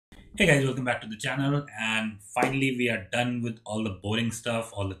Hey guys, welcome back to the channel. And finally, we are done with all the boring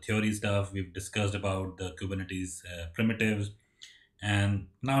stuff, all the theory stuff. We've discussed about the Kubernetes primitives. And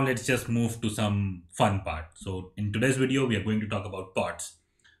now let's just move to some fun part. So in today's video, we are going to talk about pods.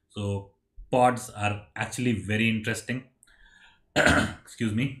 So pods are actually very interesting.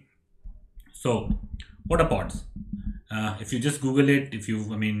 Excuse me. So what are pods? If you just Google it, if you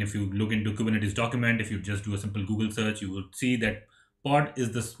look into Kubernetes document, if you just do a simple Google search, you will see that pod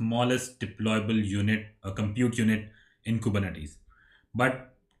is the smallest deployable unit, a compute unit in Kubernetes.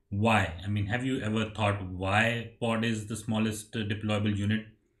 But why? I mean, have you ever thought why pod is the smallest deployable unit?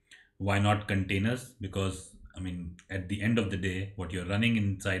 Why not containers? Because at the end of the day, what you're running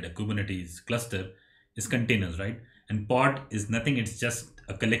inside a Kubernetes cluster is containers, right? And pod is nothing, it's just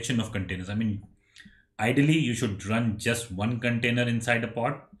a collection of containers. Ideally, you should run just one container inside a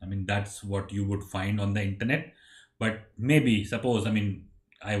pod. That's what you would find on the internet. But maybe, suppose,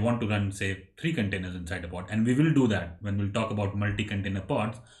 I want to run, say, three containers inside a pod. And we will do that when we'll talk about multi-container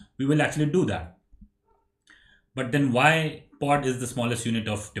pods. We will actually do that. But then why pod is the smallest unit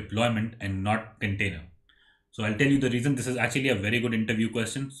of deployment and not container? So I'll tell you the reason. This is actually a very good interview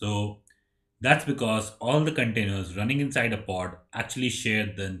question. So that's because all the containers running inside a pod actually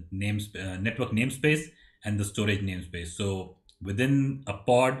share the network namespace and the storage namespace. So within a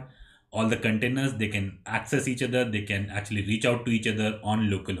pod, all the containers, they can access each other. They can actually reach out to each other on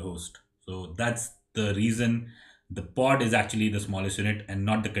localhost. So that's the reason the pod is actually the smallest unit and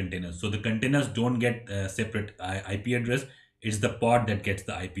not the containers. So the containers don't get a separate IP address. It's the pod that gets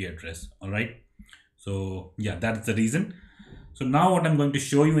the IP address. All right. So yeah, that's the reason. So now what I'm going to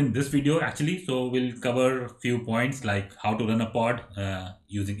show you in this video actually, so we'll cover a few points like how to run a pod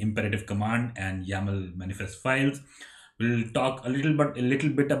using imperative command and YAML manifest files. We'll talk a little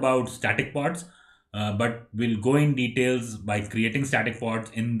bit about static pods, but we'll go in details by creating static pods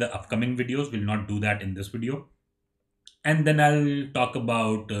in the upcoming videos. We'll not do that in this video. And then I'll talk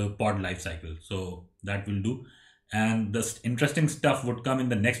about pod lifecycle. So that will do. And the interesting stuff would come in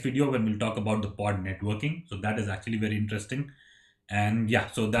the next video when we'll talk about the pod networking. So that is actually very interesting. And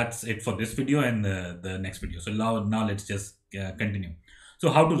yeah, so that's it for this video and the next video. So now let's just continue. So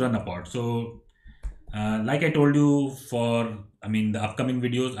how to run a pod? So like I told you for, the upcoming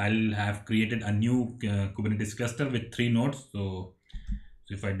videos, I'll have created a new Kubernetes cluster with 3 nodes. So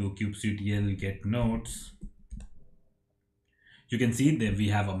if I do kubectl get nodes, you can see that we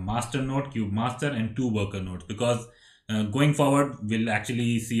have a master node, kube master, and 2 worker nodes, because going forward, we'll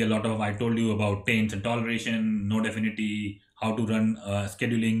actually see a lot of, I told you about taints and toleration, node affinity, how to run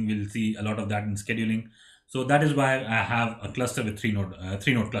scheduling. We'll see a lot of that in scheduling. So that is why I have a cluster with 3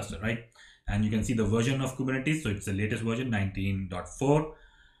 node cluster, right? And you can see the version of Kubernetes. So it's the latest version, 19.4.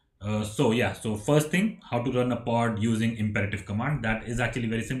 So first thing, how to run a pod using imperative command. That is actually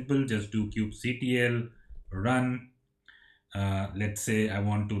very simple. Just do kubectl run. Let's say I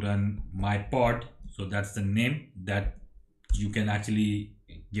want to run my pod. So that's the name that you can actually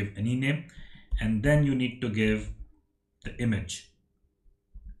give any name. And then you need to give the image.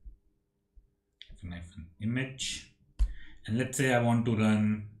 Image. And let's say I want to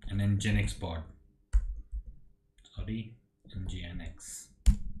run an nginx pod. Sorry, nginx.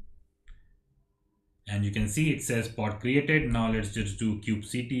 And you can see it says pod created. Now let's just do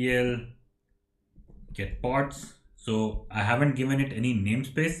kubectl get pods. So I haven't given it any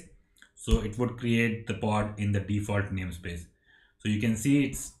namespace, so it would create the pod in the default namespace. So you can see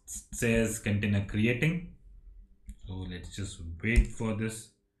it says container creating. So let's just wait for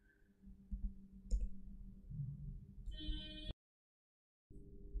this.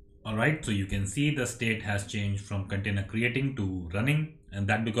 All right, so you can see the state has changed from container creating to running, and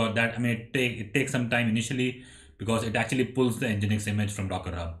that because that it takes some time initially, because it actually pulls the nginx image from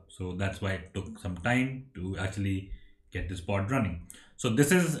Docker Hub. So that's why it took some time to actually get this pod running. So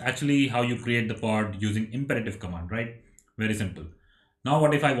this is actually how you create the pod using imperative command, right? Very simple. Now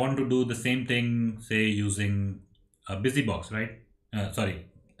what if I want to do the same thing, say using a busybox, right?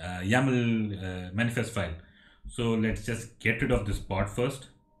 YAML manifest file. So let's just get rid of this pod first.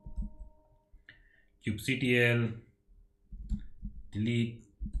 kubectl delete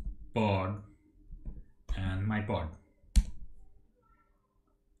pod and my pod.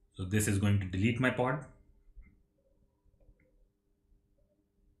 So this is going to delete my pod.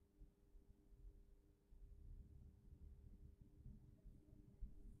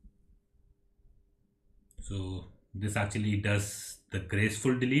 So this actually does the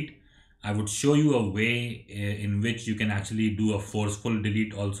graceful delete. I would show you a way in which you can actually do a forceful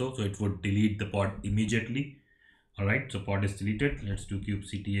delete also. So it would delete the pod immediately. All right, so pod is deleted. Let's do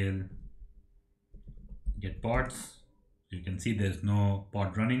kubectl get pods. You can see there's no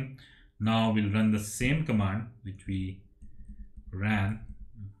pod running. Now we'll run the same command which we ran,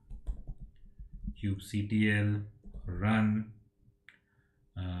 kubectl run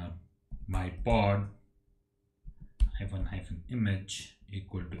my pod hyphen image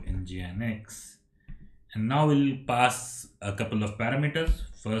equal to nginx, and now we'll pass a couple of parameters.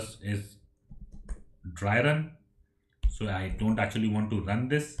 First is dry run, so I don't actually want to run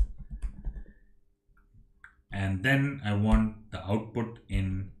this, and then I want the output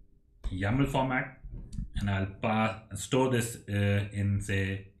in YAML format, and I'll store this in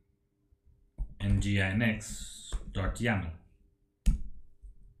say nginx.yaml.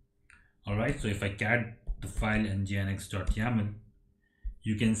 All right, so if I cat the file nginx.yaml,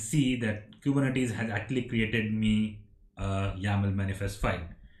 you can see that Kubernetes has actually created me a YAML manifest file.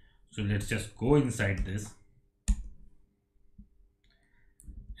 So let's just go inside this,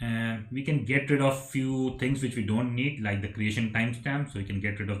 and we can get rid of few things which we don't need, like the creation timestamp. So we can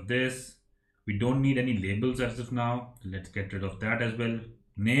get rid of this. We don't need any labels as of now. So let's get rid of that as well.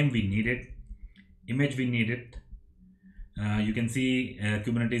 Name, we need it. Image, we need it. You can see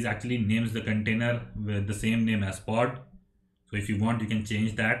Kubernetes actually names the container with the same name as pod. So if you want, you can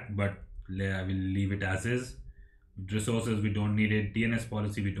change that, but I will leave it as is. Resources, we don't need it. DNS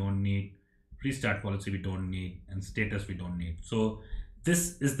policy, we don't need. Restart policy, we don't need. And status, we don't need. So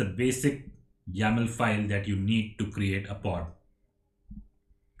this is the basic YAML file that you need to create a pod.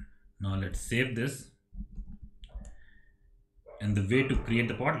 Now let's save this. And the way to create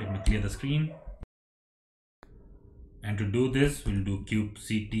the pod, let me clear the screen. And to do this, we'll do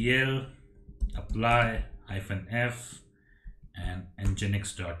kubectl apply -f and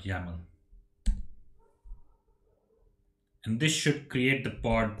nginx.yaml. And this should create the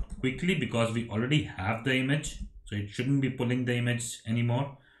pod quickly because we already have the image. So it shouldn't be pulling the image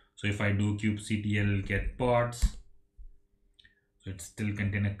anymore. So if I do kubectl get pods, so it's still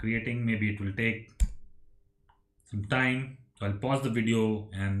container creating. Maybe it will take some time. So I'll pause the video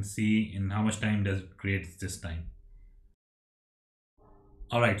and see in how much time does it create this time.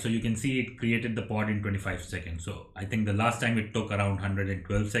 All right, so you can see it created the pod in 25 seconds. So I think the last time it took around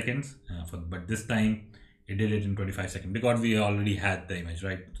 112 seconds, but this time it did it in 25 seconds because we already had the image,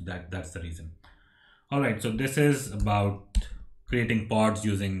 right? So that's the reason. All right, so this is about creating pods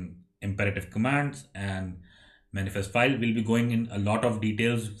using imperative commands and manifest file. We'll be going in a lot of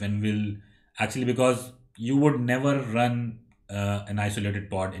details when we'll actually, because you would never run an isolated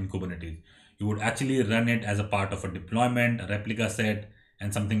pod in Kubernetes. You would actually run it as a part of a deployment, a replica set,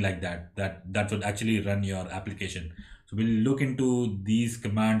 and something like that. That would actually run your application. So we'll look into these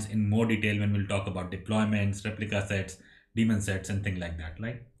commands in more detail when we'll talk about deployments, replica sets, daemon sets, and things like that.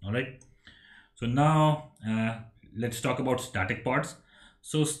 Right? All right. So now let's talk about static pods.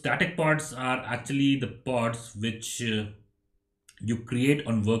 So static pods are actually the pods which you create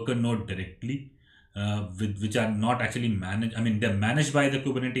on worker node directly, which are not actually managed. I mean, they're managed by the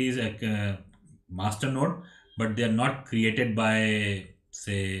Kubernetes master node, but they're not created by,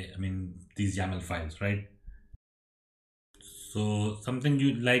 say, I mean, these YAML files, right? So something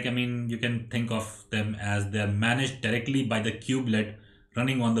you like, I mean, you can think of them as they're managed directly by the kubelet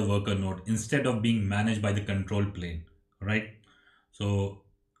running on the worker node instead of being managed by the control plane, right? So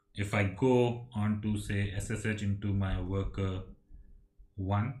if I go on to say SSH into my worker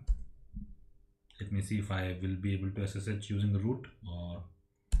 1, let me see if I will be able to SSH using the root or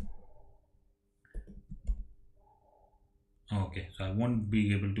okay, so I won't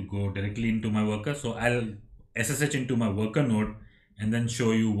be able to go directly into my worker. So I'll SSH into my worker node and then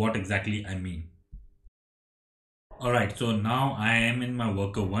show you what exactly I mean. All right, so now I am in my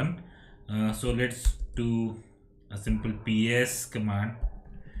worker 1. So let's do a simple ps command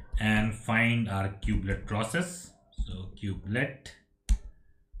and find our kubelet process. So kubelet,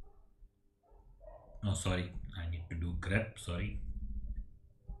 oh sorry, I need to do grep, sorry.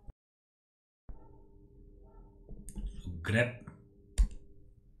 So grep.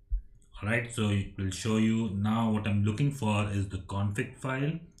 All right, so it will show you now what I'm looking for is the config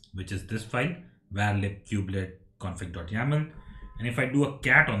file, which is this file, varlib kubelet config.yaml. And if I do a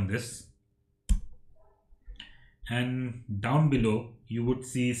cat on this, and down below, you would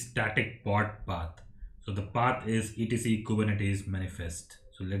see static pod path. So the path is etc Kubernetes manifest.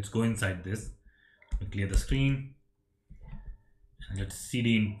 So let's go inside this, clear the screen, and let's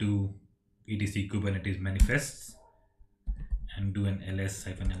cd into etc Kubernetes manifests and do an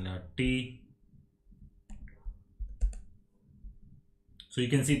ls-lrt. So you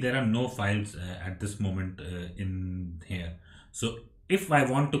can see there are no files at this moment in here. So if I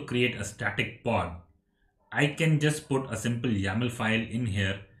want to create a static pod, I can just put a simple YAML file in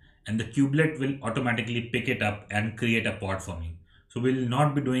here and the kubelet will automatically pick it up and create a pod for me. So we'll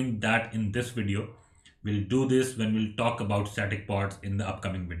not be doing that in this video. We'll do this when we'll talk about static pods in the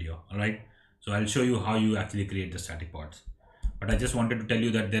upcoming video. All right. So I'll show you how you actually create the static pods. But I just wanted to tell you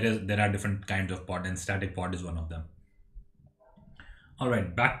that there are different kinds of pod, and static pod is one of them. All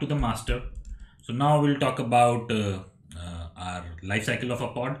right, back to the master. So now we'll talk about our life cycle of a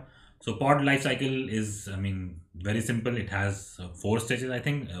pod. So pod life cycle is, very simple. It has 4 stages, I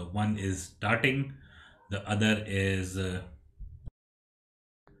think. One is starting, the other is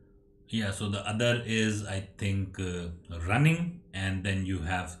so the other is, I think, running, and then you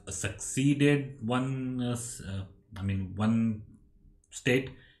have a succeeded one. One state,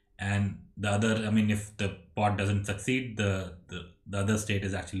 and the other. If the pod doesn't succeed, the other state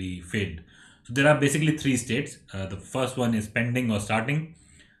is actually failed. So there are basically 3 states. The first one is pending or starting.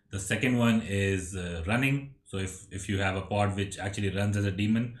 The second one is running. So if you have a pod which actually runs as a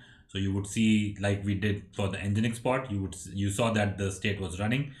daemon, so you would see, like we did for the Nginx pod, you saw that the state was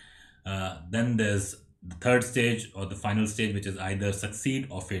running. Then there's the third stage or the final stage, which is either succeed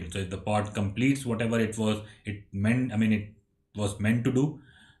or fail. So if the pod completes whatever it was meant to do,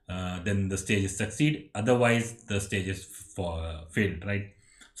 then the stage is succeed. Otherwise, the stage is failed, right?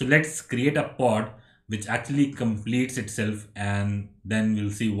 So let's create a pod which actually completes itself, and then we'll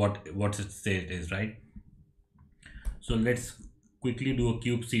see what its state is, right? So let's quickly do a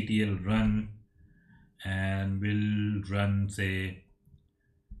kubectl run, and we'll run, say,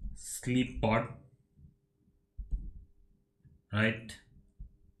 sleep pod, right?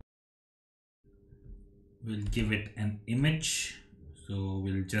 We'll give it an image. So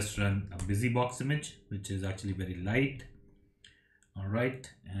we'll just run a busybox image, which is actually very light. All right,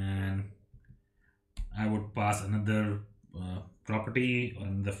 and I would pass another property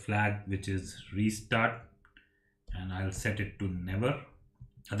on the flag, which is restart, and I'll set it to never.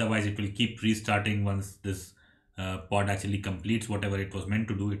 Otherwise, it will keep restarting once this pod actually completes whatever it was meant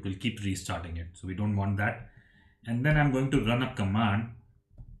to do. It will keep restarting it, so we don't want that. And then I'm going to run a command,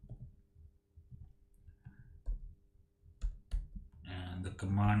 and the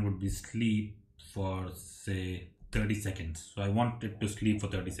command would be sleep for, say, 30 seconds. So I want it to sleep for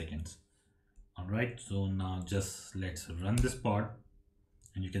 30 seconds. All right, so now just let's run this pod,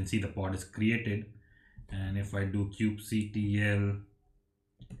 and you can see the pod is created. And if I do kubectl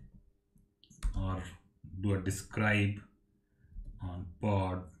or do a describe on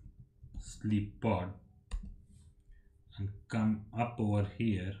pod, sleep pod, and come up over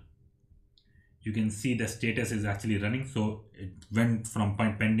here, you can see the status is actually running. So it went from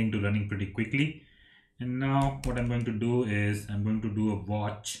pending to running pretty quickly. And now what I'm going to do is I'm going to do a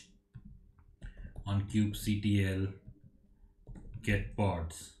watch on kubectl get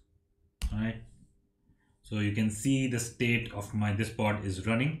pods. All right, so you can see the state of this pod is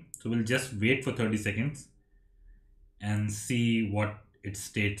running. So we'll just wait for 30 seconds and see what its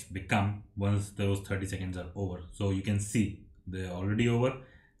states become once those 30 seconds are over. So you can see they're already over.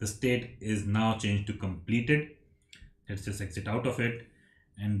 The state is now changed to completed. Let's just exit out of it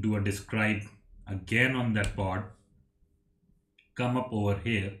and do a describe again on that pod. Come up over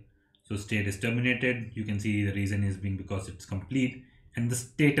here. So state is terminated. You can see the reason is being because it's complete, and the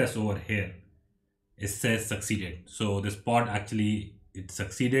status over here, it says succeeded. So this pod actually, it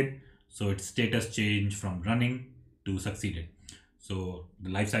succeeded. So its status changed from running to succeeded. So the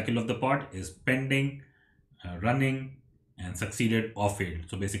life cycle of the pod is pending, running, and succeeded or failed.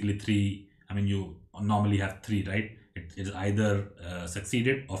 So basically 3. You normally have 3, right? It is either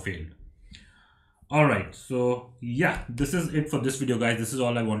succeeded or failed. All right, so yeah, this is it for this video, guys. This is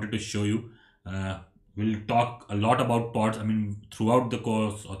all I wanted to show you. We'll talk a lot about pods. Throughout the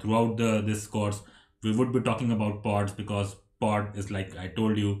course or throughout this course, we would be talking about pods, because pod is, like I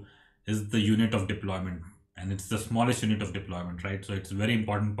told you, is the unit of deployment, and it's the smallest unit of deployment, right? So it's a very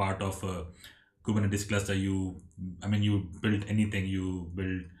important part of a Kubernetes cluster. You build anything, you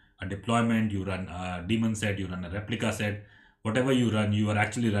build a deployment, you run a daemon set, you run a replica set. Whatever you run, you are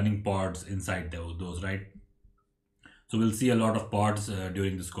actually running pods inside those, right? So we'll see a lot of pods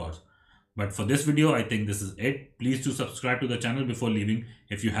during this course. But for this video, I think this is it. Please do subscribe to the channel before leaving.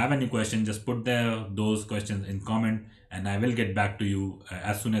 If you have any questions, just put those questions in comment, and I will get back to you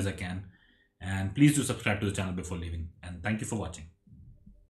as soon as I can. And please do subscribe to the channel before leaving. And thank you for watching.